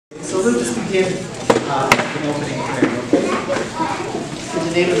So we'll just begin with an opening prayer, okay? In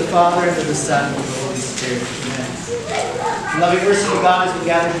the name of the Father, and of the Son, and of the Holy Spirit. Amen. Loving mercy of God, as we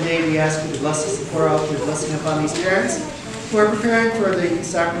gather today, we ask you to bless us and pour out your blessing upon these parents who are preparing for the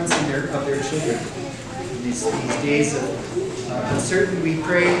sacraments of their children. In these days of uncertainty, we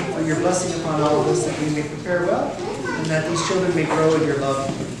pray for your blessing upon all of us, that we may prepare well, and that these children may grow in your love,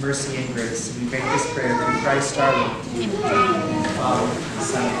 mercy, and grace. And we make this prayer through Christ our Lord. Amen. Father, the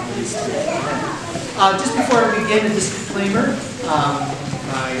Son, and the Holy Spirit. Amen. Just before we begin, a disclaimer.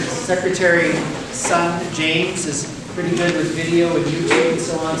 My secretary's son, James, is pretty good with video and YouTube and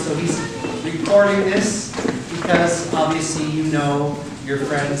so on, so he's recording this because obviously you know your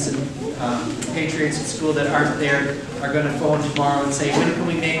friends and patriots at school that aren't there are going to phone tomorrow and say, when can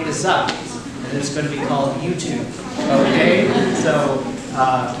we make this up? And it's going to be called YouTube. Okay? So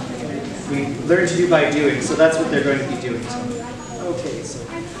we learn to do by doing, so that's what they're going to be doing. Okay,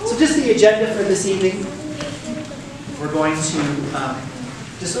 so just the agenda for this evening. We're going to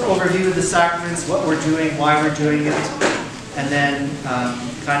just an overview of the sacraments, what we're doing, why we're doing it, and then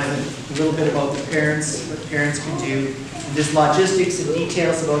kind of a little bit about the parents, what parents can do, and just logistics and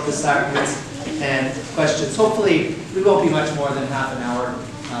details about the sacraments and questions. Hopefully, we won't be much more than half an hour,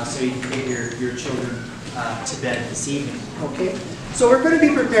 so you can get your children to bed this evening. Okay? So we're going to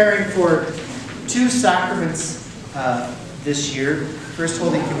be preparing for two sacraments this year. First,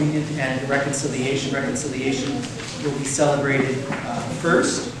 Holy Communion and Reconciliation. Reconciliation will be celebrated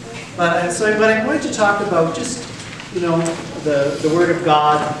first. But I'm going to talk about just, the Word of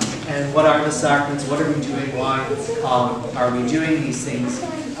God and what are the sacraments, what are we doing, why are we doing these things,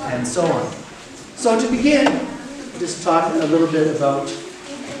 and so on. So to begin, just talk a little bit about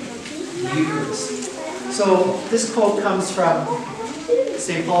the Eucharist. So this quote comes from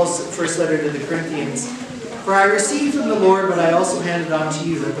St. Paul's first letter to the Corinthians. For I received from the Lord what I also handed on to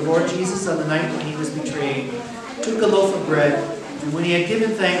you, that the Lord Jesus, on the night when he was betrayed, took a loaf of bread, and when he had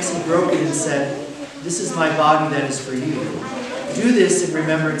given thanks, he broke it and said, "This is my body that is for you. Do this in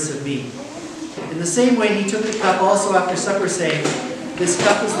remembrance of me." In the same way, he took the cup also after supper, saying, "This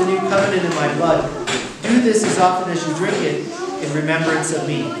cup is the new covenant in my blood. Do this as often as you drink it in remembrance of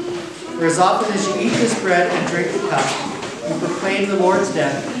me. For as often as you eat this bread and drink the cup, you proclaim the Lord's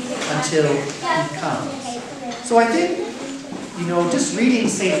death until he comes." So I think, just reading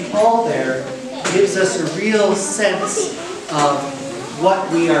St. Paul there gives us a real sense of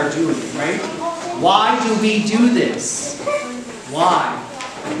what we are doing, right? Why do we do this? Why?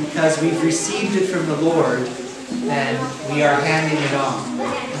 Because we've received it from the Lord and we are handing it on.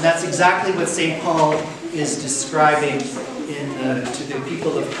 And that's exactly what St. Paul is describing to the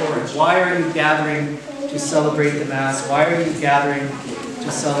people of Corinth. Why are you gathering to celebrate the Mass? Why are you gathering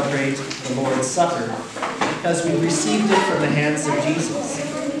to celebrate the Lord's Supper? Because we received it from the hands of Jesus.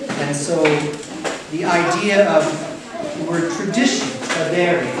 And so the idea of the word tradition,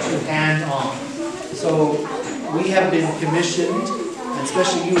 cadere, to hand on. So we have been commissioned, and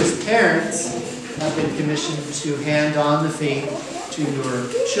especially you as parents, have been commissioned to hand on the faith to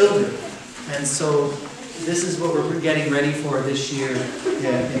your children. And so this is what we're getting ready for this year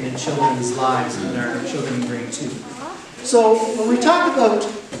in children's lives, in our children in grade 2. So when we talk about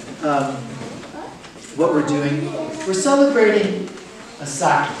what we're doing, we're celebrating a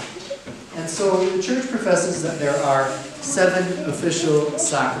sacrament. And so the Church professes that there are 7 official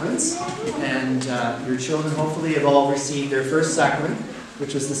sacraments, and your children hopefully have all received their first sacrament,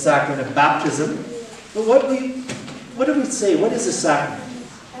 which was the sacrament of baptism. But what do we say? What is a sacrament?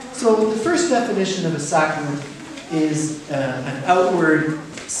 So the first definition of a sacrament is an outward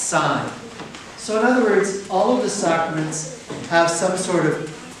sign. So in other words, all of the sacraments have some sort of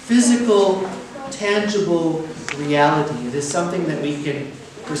physical, tangible reality. It is something that we can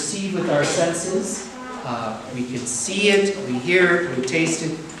perceive with our senses. We can see it, we hear it, we taste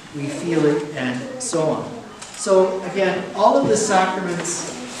it, we feel it, and so on. So again, all of the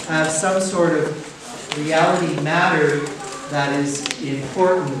sacraments have some sort of reality matter that is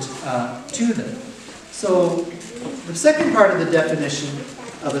important to them. So the second part of the definition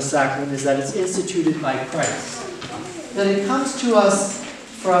of a sacrament is that it's instituted by Christ. That it comes to us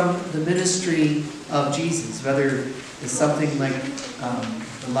from the ministry of Jesus, whether it's something like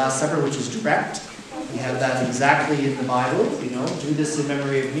the Last Supper, which is direct. We have that exactly in the Bible, do this in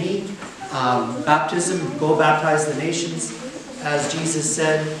memory of me. Baptism, go baptize the nations, as Jesus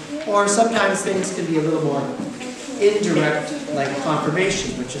said. Or sometimes things can be a little more indirect, like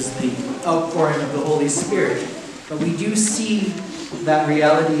confirmation, which is the outpouring of the Holy Spirit. But we do see that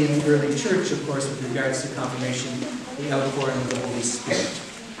reality in the early church, of course, with regards to confirmation, the outpouring of the Holy Spirit.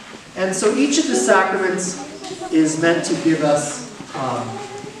 And so each of the sacraments is meant to give us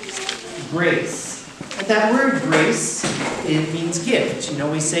grace. And that word grace, it means gift. You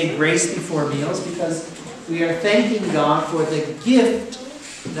know, we say grace before meals because we are thanking God for the gift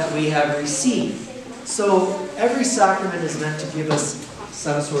that we have received. So every sacrament is meant to give us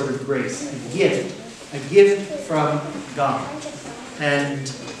some sort of grace, a gift from God. And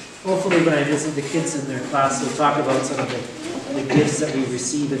hopefully when I visit the kids in their class, they'll talk about some of the gifts that we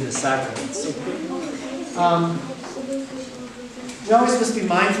receive in the sacraments. So, we always must be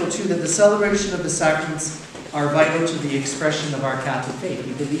mindful, too, that the celebration of the sacraments are vital to the expression of our Catholic faith.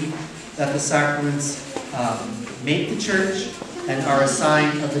 We believe that the sacraments make the church and are a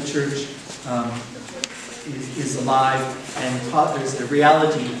sign of the church is alive and there's a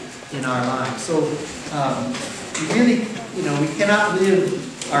reality in our lives. So we really, we cannot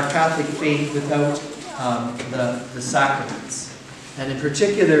live our Catholic faith without the sacraments. And in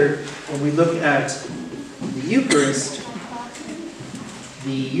particular, when we look at the Eucharist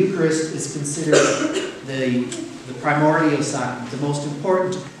is considered the primordial sacrament, the most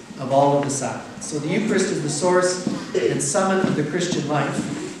important of all of the sacraments. So the Eucharist is the source and summit of the Christian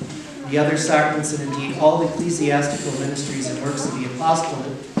life. The other sacraments, and indeed all ecclesiastical ministries and works of the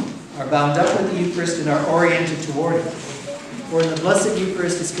apostolate, are bound up with the Eucharist and are oriented toward it. For in the Blessed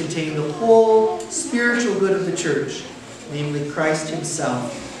Eucharist is contained the whole spiritual good of the Church, namely Christ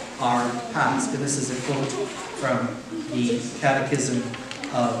Himself, our Pasch. And this is a quote from the Catechism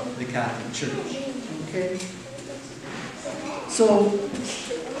of the Catholic Church. Okay? So,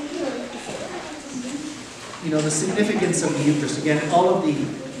 the significance of the Eucharist. Again, all of the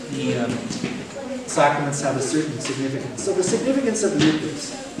sacraments have a certain significance. So the significance of the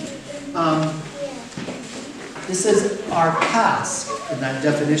Eucharist. This is our Pasch, in that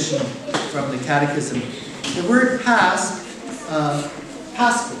definition from the Catechism. The word Pasch,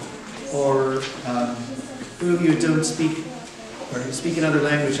 Paschal, or who of you don't speak, or you speak another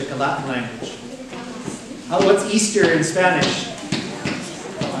language, like a Latin language? What's Easter in Spanish?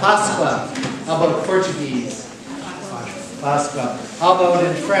 Pascua. How about Portuguese? Pascua. How about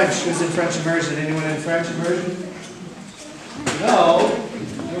in French? Who's in French immersion? Anyone in French immersion? No?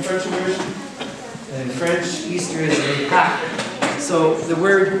 No French immersion? In French, Easter is a Pâques. So the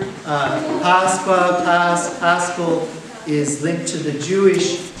word Pascua, Paschal, is linked to the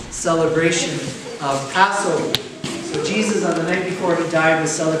Jewish celebration of Passover. So Jesus, on the night before He died,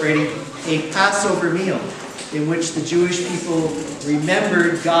 was celebrating a Passover meal in which the Jewish people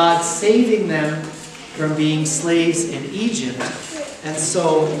remembered God saving them from being slaves in Egypt. And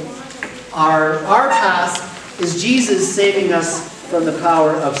so our Pasch is Jesus saving us from the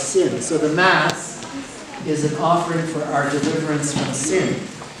power of sin. So the Mass is an offering for our deliverance from sin.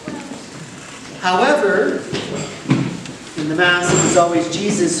 However, in the Mass, it is always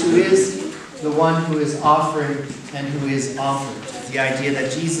Jesus who is the one who is offering and who is offered. The idea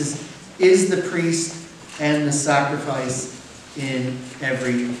that Jesus is the priest and the sacrifice in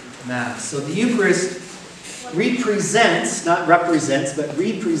every Mass. So the Eucharist represents, not represents, but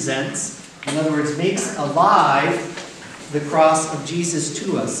represents, in other words, makes alive the cross of Jesus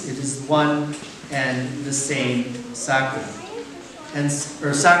to us. It is one and the same sacrament,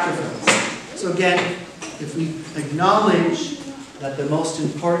 or sacrifice. So again, if we acknowledge that the most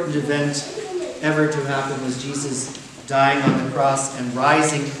important event ever to happen was Jesus dying on the cross and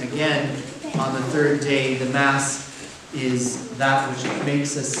rising again on the third day, the Mass is that which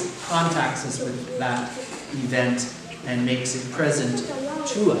contacts us with that event and makes it present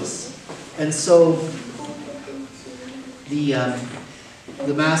to us. And so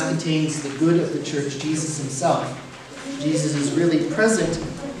the Mass contains the good of the Church, Jesus Himself. Jesus is really present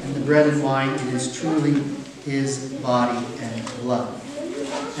in the bread and wine. It is truly His body and blood.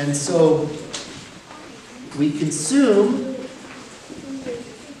 And so we consume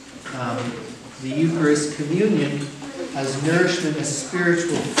the Eucharist, communion, as nourishment, as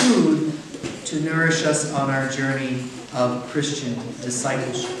spiritual food to nourish us on our journey of Christian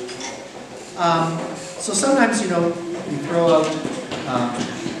discipleship. So sometimes, we throw out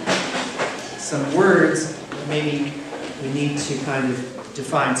some words that maybe we need to kind of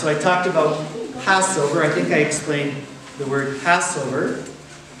define. So I talked about Passover. I think I explained the word Passover.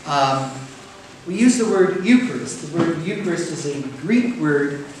 We use the word Eucharist. The word Eucharist is a Greek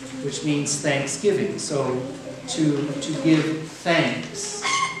word which means thanksgiving. So to give thanks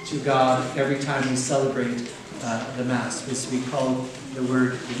to God every time we celebrate the Mass, which we call the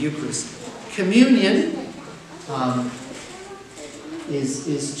word the Eucharist. Communion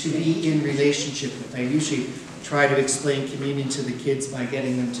is to be in relationship with. I usually try to explain communion to the kids by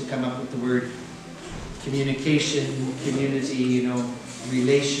getting them to come up with the word communication, community,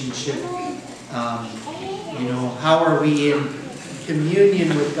 relationship. How are we in communion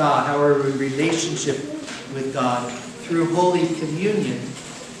with God, our relationship with God through Holy Communion.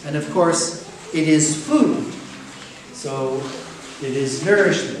 And of course, it is food. So it is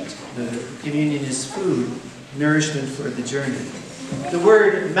nourishment. The communion is food, nourishment for the journey. The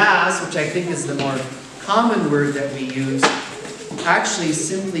word Mass, which I think is the more common word that we use, actually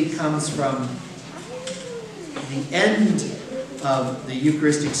simply comes from the end of the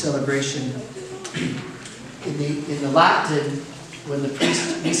Eucharistic celebration. In the Latin, when the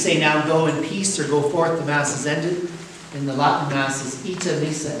priest, we say now go in peace or go forth, the Mass is ended. In the Latin Mass is ita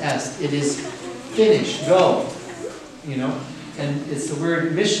missa est. It is finished, go. You know, and it's the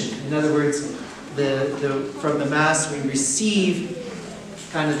word mission. In other words, from the Mass we receive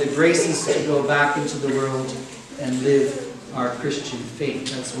kind of the graces to go back into the world and live our Christian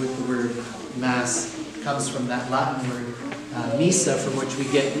faith. That's what the word Mass comes from, that Latin word missa, from which we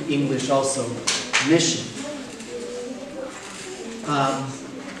get the English also, mission.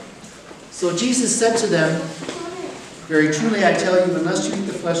 So Jesus said to them, very truly I tell you, unless you eat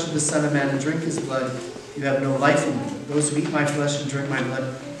the flesh of the Son of Man and drink his blood, you have no life in me. Those who eat my flesh and drink my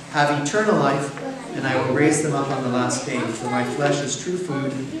blood have eternal life, and I will raise them up on the last day. For my flesh is true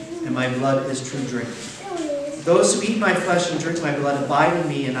food, and my blood is true drink. Those who eat my flesh and drink my blood abide in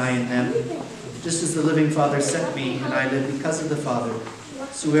me, and I in them. Just as the living Father sent me, and I live because of the Father.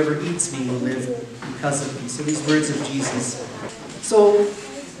 So whoever eats me will live because of me. So these words of Jesus. So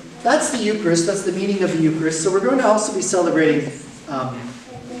that's the Eucharist. That's the meaning of the Eucharist. So we're going to also be celebrating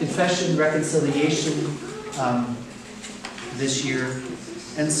confession, reconciliation this year.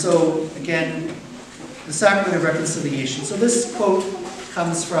 And so, again, the sacrament of reconciliation. So this quote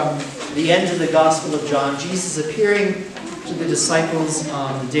comes from the end of the Gospel of John. Jesus appearing to the disciples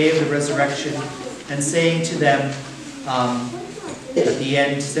on the day of the resurrection and saying to them at the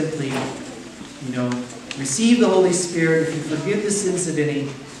end simply, you know, receive the Holy Spirit. If you forgive the sins of any,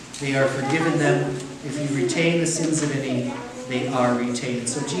 they are forgiven them. If you retain the sins of any, they are retained.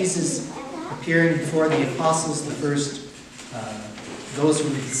 So Jesus appearing before the apostles, the first, those who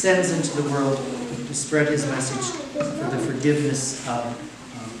he sends into the world to spread his message for the forgiveness of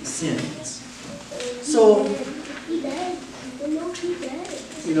sins. So,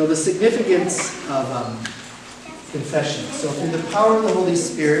 you know, the significance of confession. So through the power of the Holy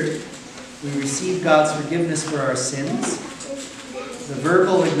Spirit, we receive God's forgiveness for our sins. The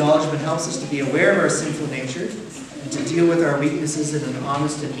verbal acknowledgement helps us to be aware of our sinful nature and to deal with our weaknesses in an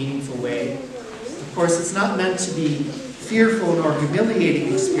honest and meaningful way. Of course, it's not meant to be fearful nor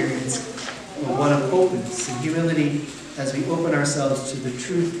humiliating experience, but one of openness and humility as we open ourselves to the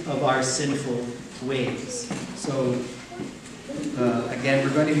truth of our sinful ways. So, again,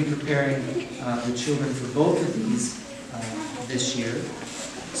 we're going to be preparing the children for both of these this year.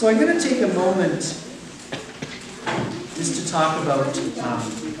 So I'm going to take a moment just to talk about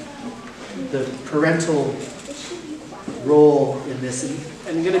the parental role in this.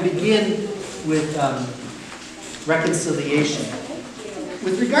 And I'm going to begin with reconciliation.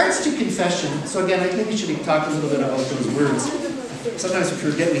 With regards to confession, so again, I think we should talk a little bit about those words. Sometimes we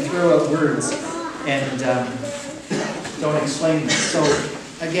forget, we throw out words and don't explain them. So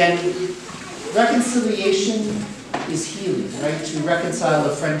again, reconciliation is healing, right? To reconcile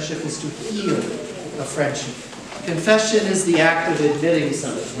a friendship is to heal a friendship. Confession is the act of admitting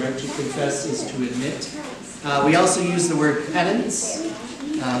something, right? To confess is to admit. We also use the word penance.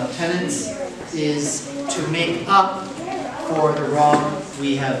 Penance is to make up for the wrong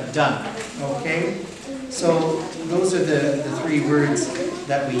we have done. Okay? So those are the three words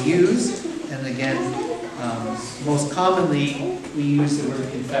that we use. And again, most commonly we use the word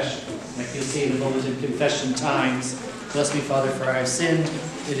confession. Like you'll see in the bulletin, confession times. Bless me, Father, for I have sinned.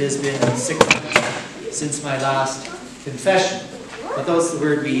 It has been 6 months since my last confession. But that's the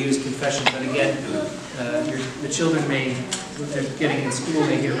word we use, confession. But again, the children may, what they're getting in school,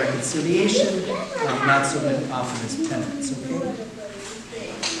 may hear reconciliation, not so often as penance.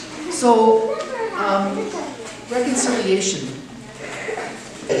 Okay? So, reconciliation.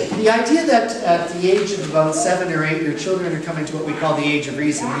 The idea that at the age of about 7 or 8, your children are coming to what we call the age of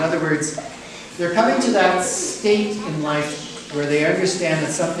reason. In other words, they're coming to that state in life where they understand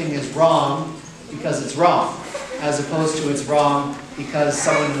that something is wrong because it's wrong, as opposed to it's wrong because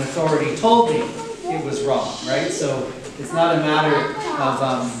someone in authority told me it was wrong, right? So it's not a matter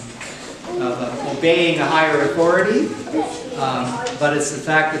of obeying a higher authority, but it's the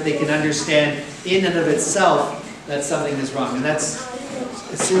fact that they can understand in and of itself that something is wrong. And that's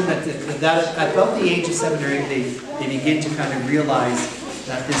assume that at about the age of 7 or 8, they begin to kind of realize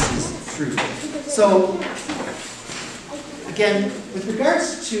that this is true. So, again, with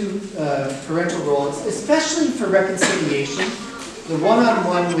regards to parental roles, especially for reconciliation, the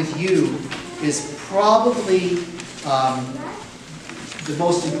one-on-one with you is probably the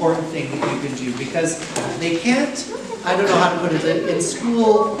most important thing that you can do, because they can't, I don't know how to put it, in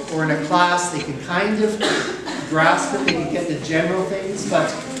school or in a class they can kind of grasp it, they can get the general things, but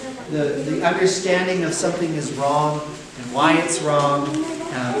the understanding of something is wrong and why it's wrong,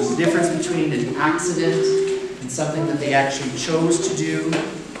 the difference between an accident and something that they actually chose to do.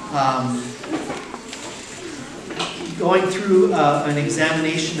 Going through an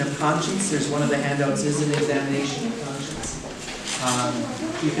examination of conscience, there's one of the handouts is an examination of conscience.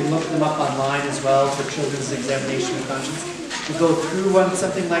 You can look them up online as well for children's examination of conscience. To go through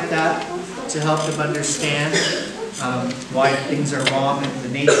something like that to help them understand why things are wrong and the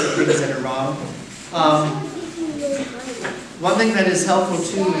nature of things that are wrong. One thing that is helpful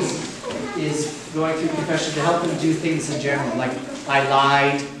too is going through confession to help them do things in general, like I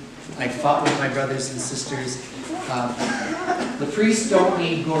lied, I fought with my brothers and sisters. The priests don't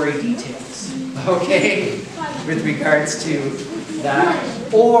need gory details, okay, with regards to that,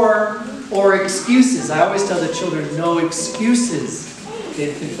 or excuses. I always tell the children, no excuses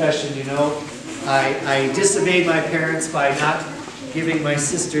in confession. You know, I disobeyed my parents by not giving my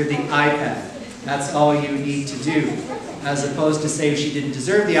sister the iPad. That's all you need to do, as opposed to say she didn't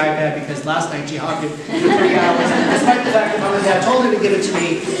deserve the iPad because last night she hogged it for 3 hours, despite the fact that mom and dad told her to give it to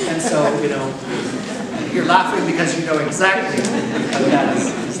me, and so, you know, you're laughing because you know exactly what that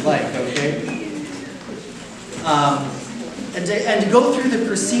is like, okay? And to go through the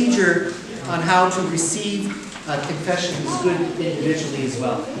procedure on how to receive confession is good individually as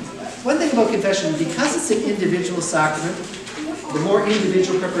well. One thing about confession, because it's an individual sacrament, the more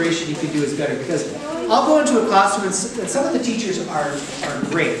individual preparation you can do is better. Because I'll go into a classroom and some of the teachers are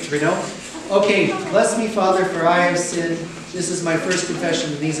great, you know? Okay, bless me, Father, for I have sinned. This is my first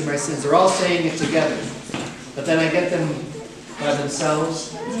confession and these are my sins. They're all saying it together. But then I get them by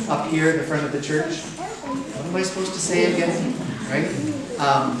themselves up here in the front of the church. What am I supposed to say again? Right?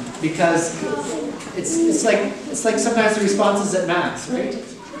 Because it's like sometimes the responses at Mass, right?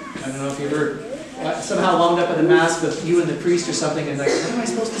 I don't know if you ever somehow wound up at a Mass with you and the priest or something and like, what am I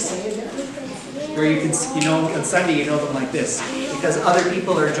supposed to say again? Or you can, you know, on Sunday you know them like this, because other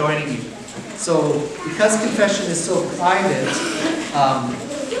people are joining you. So because confession is so private,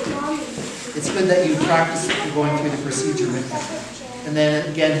 it's good that you practice going through the procedure with them. And then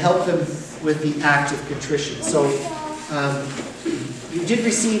again, help them with the act of contrition. So you did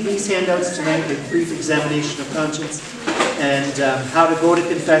receive these handouts tonight, a brief examination of conscience, and how to go to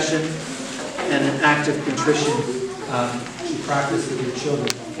confession, and an act of contrition to practice with your children,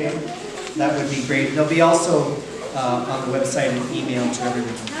 okay? That would be great. There'll be also on the website an email to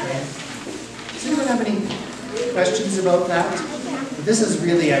everyone, okay? Does anyone have any questions about that? But this is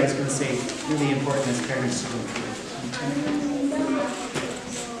really, I was going to say, really important as parents to go through. Okay?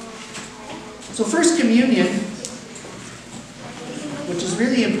 So First Communion, which is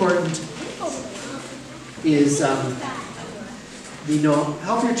really important, is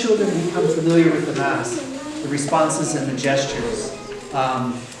help your children become familiar with the Mass, the responses and the gestures.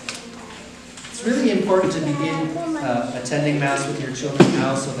 It's really important to begin attending Mass with your children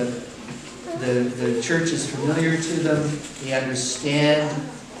now so that the church is familiar to them, they understand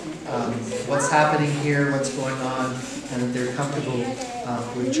what's happening here, what's going on, and that they're comfortable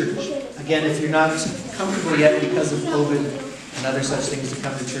with church. Again, if you're not comfortable yet because of COVID and other such things to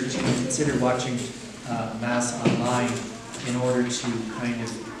come to church, you can consider watching Mass online in order to kind of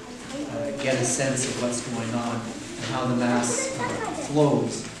get a sense of what's going on and how the Mass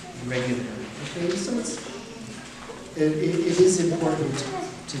flows regularly. Okay, so it is important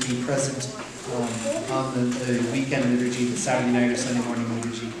to be present on the weekend liturgy, the Saturday night or Sunday morning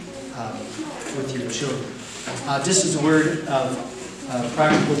liturgy with your children. Just as a word of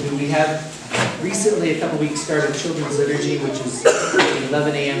practical do, we have recently, a couple weeks, started children's liturgy, which is the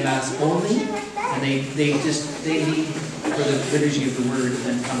 11 a.m. Mass only, and they leave for the liturgy of the Word and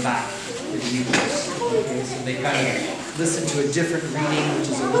then come back to the Eucharist. Okay, so they kind of listen to a different reading, which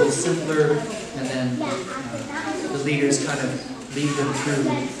is a little simpler, and then the leaders kind of lead them through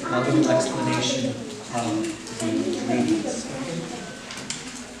a little explanation of the readings.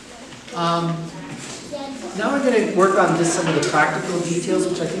 Okay. Now we're going to work on just some of the practical details,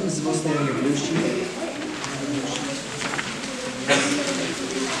 which I think is mostly on your blue sheet.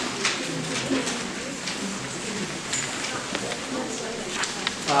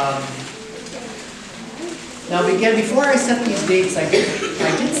 Now again, before I set these dates, I did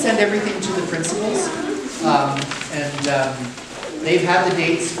send everything to the principals, and they've had the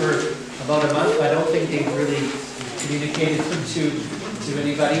dates for about a month. I don't think they've really communicated them to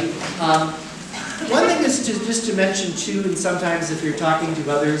anybody. One thing is just to mention too, and sometimes if you're talking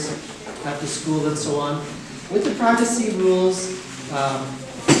to others at the school and so on, with the privacy rules,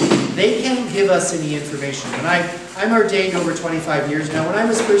 they can't give us any information. When I'm ordained over 25 years now. When I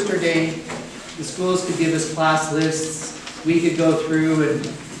was first ordained, the schools could give us class lists. We could go through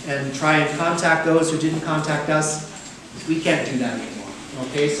and try and contact those who didn't contact us. We can't do that anymore.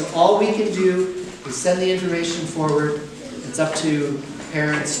 Okay, so all we can do is send the information forward. It's up to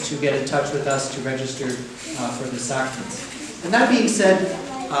parents to get in touch with us to register for the sacraments. And that being said,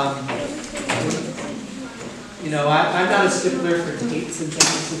 you know, I'm not a stickler for dates and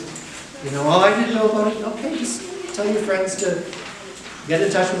things. You know, oh, I didn't know about it. Okay, just tell your friends to get in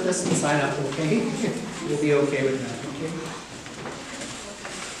touch with us and sign up, okay? We'll be okay with that, okay?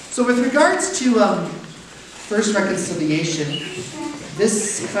 So with regards to First Reconciliation,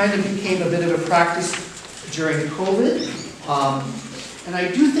 this kind of became a bit of a practice during COVID. And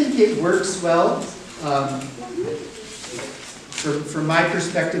I do think it works well. From my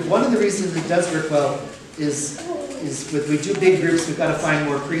perspective, one of the reasons it does work well is when we do big groups, we've got to find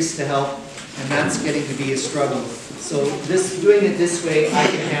more priests to help, and that's getting to be a struggle. So doing it this way, I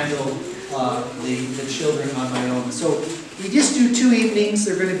can handle the children on my own. So we just do 2 evenings.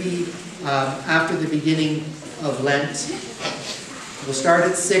 They're going to be after the beginning of Lent. We'll start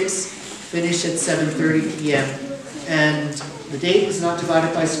at 6, finish at 7:30 p.m. And the date is not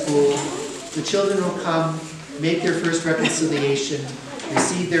divided by school. The children will come, make their first reconciliation,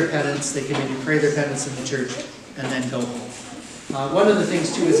 receive their penance. They can maybe pray their penance in the church, and then go home. One of the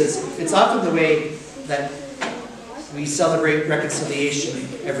things too is it's often the way that we celebrate reconciliation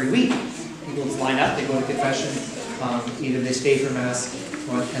every week. People line up, they go to confession, either they stay for Mass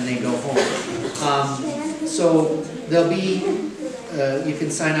and they go home. So there'll be, you can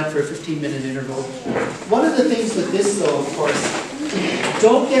sign up for a 15-minute interval. One of the things with this though, of course,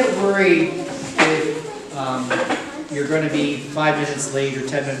 don't get worried if you're going to be 5 minutes late or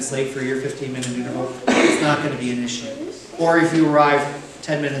 10 minutes late for your 15-minute interval. It's not going to be an issue. Or if you arrive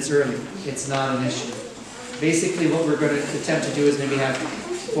 10 minutes early, it's not an issue. Basically what we're going to attempt to do is maybe have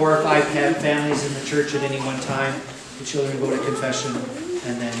 4 or 5 families in the church at any one time. The children go to confession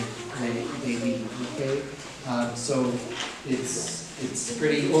and then they leave, okay? So it's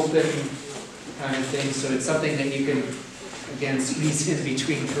pretty open kind of thing, so it's something that you can, again, squeeze in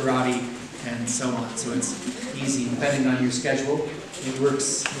between karate and so on. So it's easy, depending on your schedule. It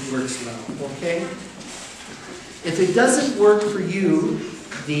works well, okay? If it doesn't work for you,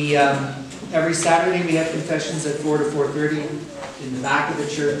 every Saturday we have confessions at 4 to 4:30 in the back of the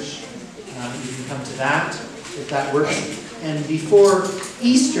church. You can come to that if that works. And before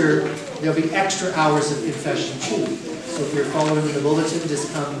Easter, there'll be extra hours of confession too. So if you're following the bulletin,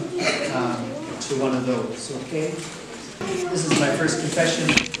 just come to one of those, okay? This is my first confession.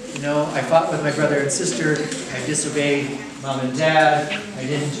 You know, I fought with my brother and sister. I disobeyed mom and dad. I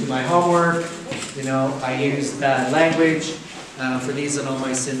didn't do my homework. You know, I used bad language. For these and all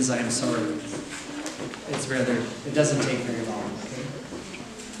my sins, I am sorry. It doesn't take very long, okay?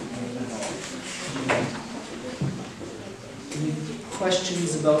 Any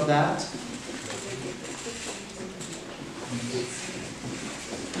questions about that?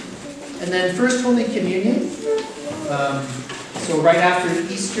 And then First Holy Communion. So right after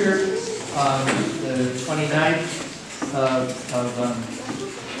Easter, the 29th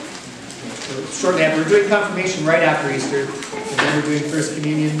shortly after, we're doing confirmation right after Easter, and then we're doing First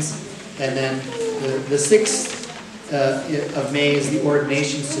Communions, and then the 6th of May is the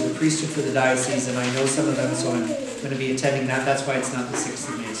ordinations to the priesthood for the diocese, and I know some of them, so I'm going to be attending that. That's why it's not the 6th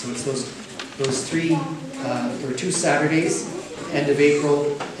of May. So it's those 3 or 2 Saturdays, end of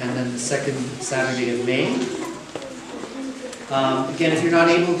April, and then the 2nd Saturday of May. Again, if you're not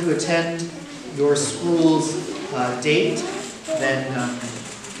able to attend your school's date, then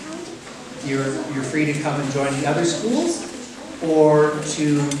you're free to come and join the other schools, or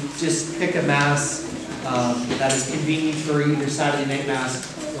to just pick a Mass that is convenient for either Saturday night Mass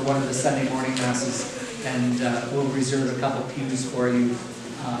or one of the Sunday morning Masses, and we'll reserve a couple pews for you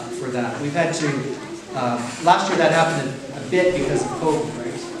for that. We've had to, last year that happened a bit because of COVID,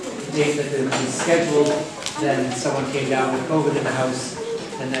 right? The date that it was scheduled, then someone came down with COVID in the house,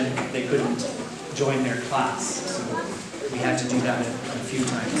 and then they couldn't join their class. So we had to do that a few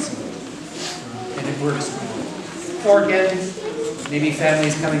times. So, and it works. Or again, maybe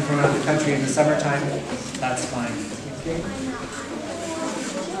families coming from out of the country in the summertime, that's fine. Okay.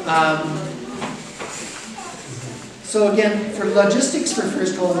 So again, for logistics for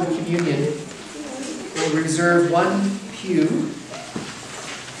First Holy Communion, we'll reserve 1 pew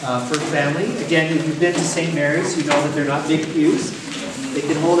for family. Again, if you've been to St. Mary's, you know that they're not big pews. They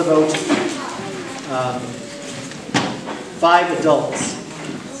can hold about 5 adults.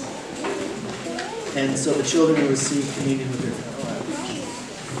 And so the children will receive communion with their family.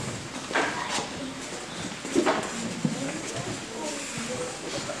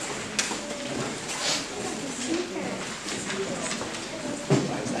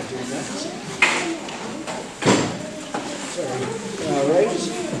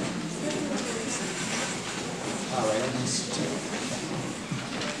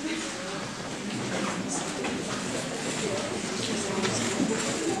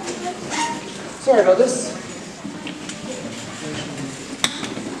 Sorry about this.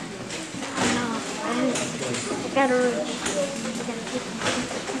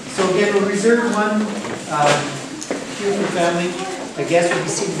 So again, we'll reserve one here for family. The guests will be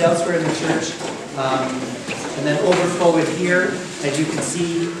seated elsewhere in the church. And then overflow it here. As you can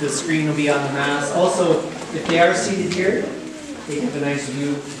see, the screen will be on the Mass. Also, if they are seated here, they have a nice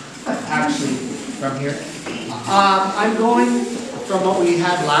view, actually, from here. I'm going from what we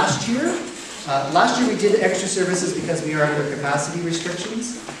had last year. Last year we did extra services because we are under capacity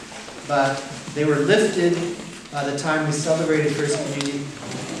restrictions, but they were lifted by the time we celebrated First Communion,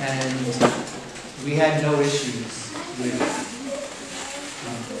 and we had no issues with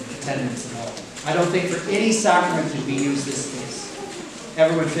attendance at all. I don't think for any sacrament did we use this space.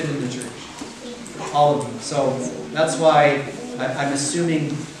 Everyone fit in the church, all of them. So that's why I'm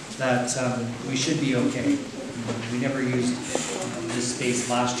assuming that we should be okay. We never used this space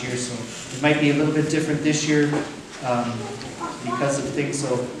last year, so it might be a little bit different this year because of things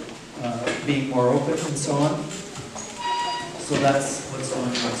being more open and so on. So that's what's going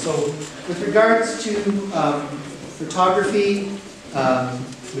on. So with regards to photography,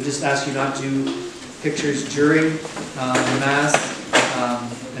 we just ask you not to do pictures during the Mass,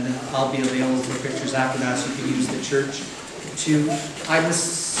 and then I'll be available for pictures after Mass. You can use the church too.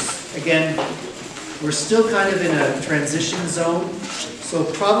 Again, we're still kind of in a transition zone, so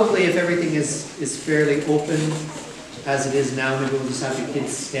probably if everything is fairly open as it is now, maybe we'll just have the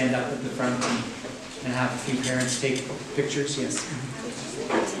kids stand up at the front and have a few parents take pictures. Yes.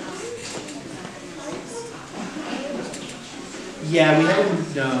 Yeah, we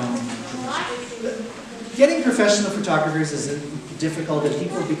haven't. Getting professional photographers is difficult, and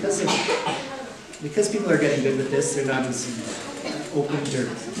people because people are getting good with this, they're not as open to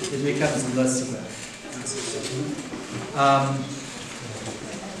it becomes less of a.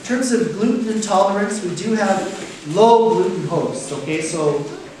 In terms of gluten intolerance, we do have low gluten hosts. Okay, so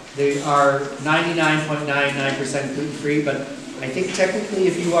they are 99.99% gluten free, but I think technically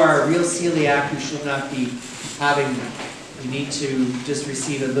if you are a real celiac, you should not be having them. You need to just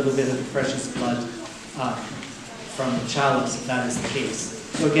receive a little bit of the precious blood from the chalice, if that is the case.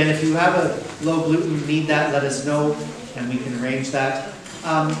 So again, if you have a low gluten, need that, let us know, and we can arrange that.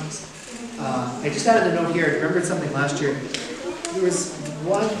 I just added a note here. I remembered something last year. There was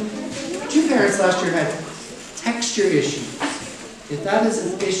 2 parents last year had texture issues. If that is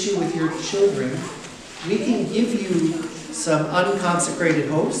an issue with your children, we can give you some unconsecrated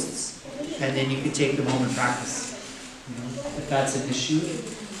hosts, and then you can take them home and practice. If that's an issue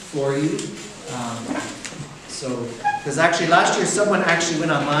for you. Because actually last year someone actually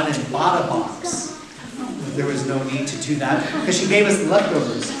went online and bought a box. There was no need to do that because she gave us the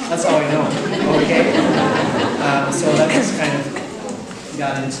leftovers. That's all I know. Okay. So that just kind of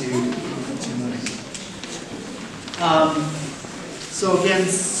got into money. So again,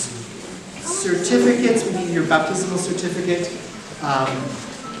 certificates. We need your baptismal certificate.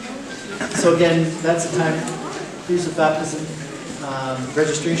 So again, that's the time. Proofs of baptism.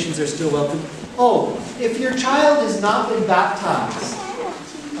 Registrations are still welcome. Oh, if your child has not been baptized,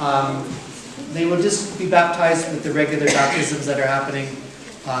 they will just be baptized with the regular baptisms that are happening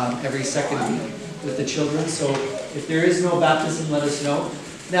every second week with the children. So if there is no baptism, let us know.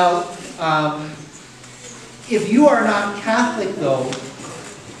 Now, if you are not Catholic, though,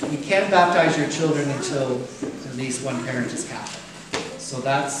 you can't baptize your children until at least one parent is Catholic. So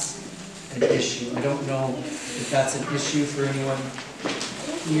that's an issue. I don't know if that's an issue for anyone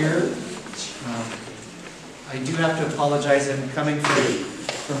here. I do have to apologize. I'm coming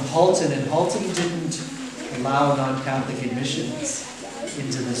from Halton, and Halton didn't allow non-Catholic admissions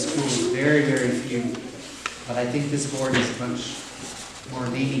into the school. Very, very few. But I think this board is much more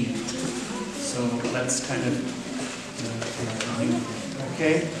lenient. So that's kind of new.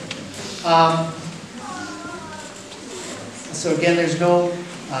 Okay. So again, there's no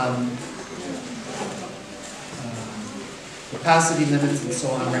capacity limits and so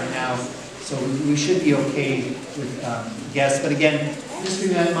on right now. So we should be okay with guests. But again, just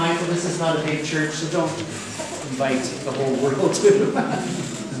be mindful, this is not a big church, so don't invite the whole world to the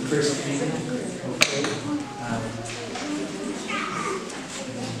first meeting. Okay.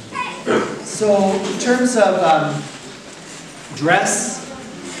 So in terms of dress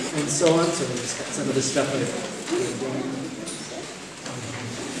and so on, so just got some of this stuff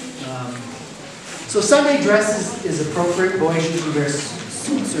so Sunday dress is appropriate. Boys usually wear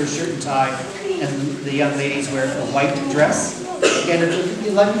suits or shirt and tie, and the young ladies wear a white dress. Again, if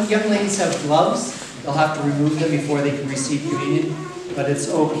the young ladies have gloves, they'll have to remove them before they can receive communion, but it's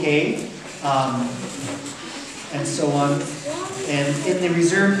okay, and so on. And in the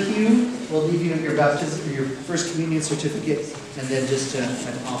reserve pew, we'll leave you your baptism or your first communion certificate, and then just an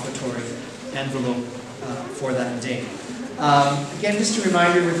offertory envelope for that day. Again, just a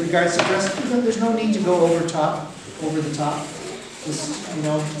reminder with regards to dress, there's no need to go over the top. Just,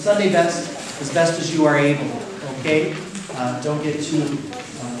 Sunday best, as best as you are able, okay? Don't get too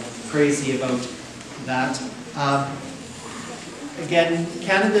crazy about that. Again,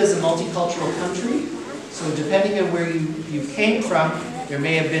 Canada is a multicultural country, so depending on where you came from, there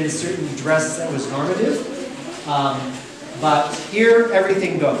may have been a certain dress that was normative, but here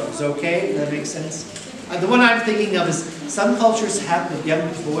everything goes, okay? That makes sense? The one I'm thinking of is some cultures have, the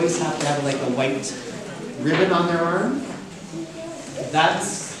young boys have to have like a white ribbon on their arm.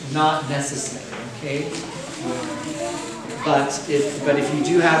 That's not necessary, okay? But if you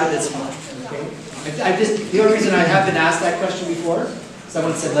do have it, it's fine, okay? The only reason I have been asked that question before,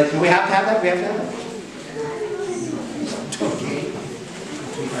 someone said, like, do we have to have that? We have to have that. Okay.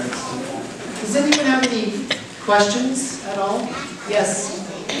 Does anyone have any questions at all? Yes?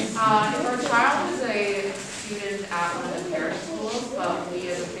 If our child is a student at one of the parish schools, but we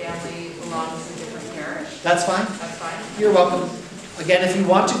as a family belong to a different parish, That's fine. that's fine? You're welcome. Again, if you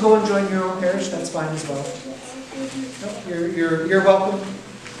want to go and join your own parish, that's fine as well. No, you're welcome.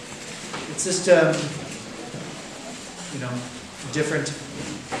 It's just different.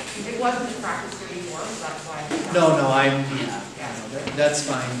 It wasn't the practice anymore, so that's why. No, that's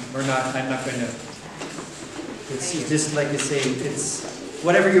fine. I'm not going to. It's just like you say. It's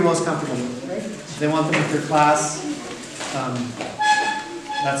whatever you're most comfortable with. Right? If they want them with their class,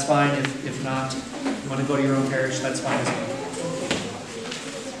 that's fine. If not, you want to go to your own parish, that's fine as well.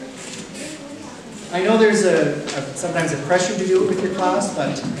 I know there's sometimes a pressure to do it with your class,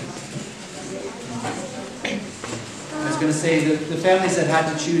 but I was going to say that the families that had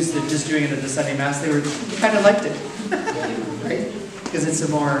to choose just doing it at the Sunday Mass, they kind of liked it, right? Because it's a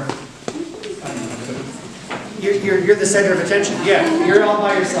more, you're the center of attention. Yeah, you're all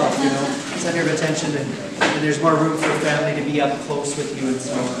by yourself, center of attention, and there's more room for family to be up close with you and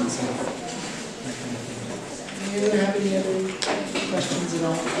so on and so forth. Do you have any other questions at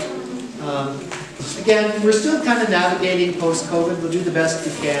all? Again, we're still kind of navigating post-COVID. We'll do the best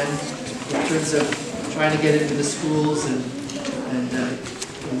we can in terms of trying to get into the schools and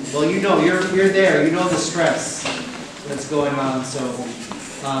well, you're there. You know the stress that's going on. So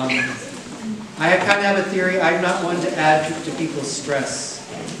I kind of have a theory. I'm not one to add to people's stress.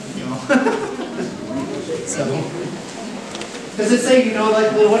 So because it's saying,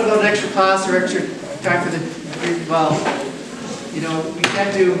 like, well, what about an extra class or extra time for the we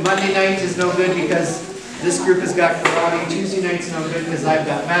can't do Monday night is no good because this group has got karate. Tuesday night's no good because I've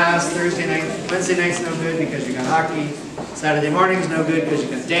got mass. Wednesday night's no good because you got hockey. Saturday morning's no good because you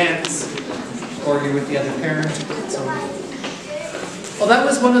got dance, or you're with the other parent. So, well, that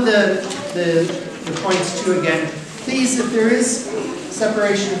was one of the points too. Again, please, if there is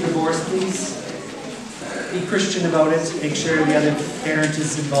separation or divorce, please be Christian about it. Make sure the other parent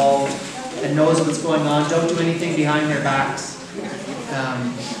is involved and knows what's going on. Don't do anything behind their backs,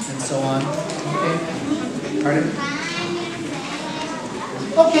 and so on. Okay. Pardon?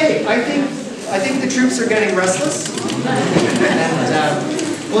 Okay, I think the troops are getting restless,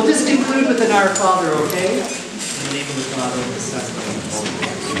 and we'll just conclude with an Our Father, okay? In the name of the Father, and the Son, and the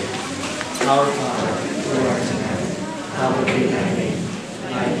Spirit. Our Father, who art in heaven, hallowed be thy name.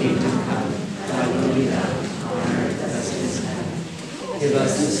 Thy kingdom come, thy will be done, on earth as it is in heaven. Give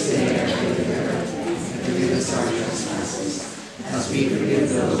us this day our daily bread, and forgive us our trespasses, as we forgive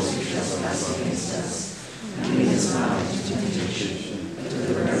those who trespass against us. And lead us not into temptation, but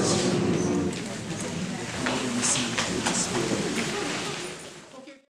deliver us from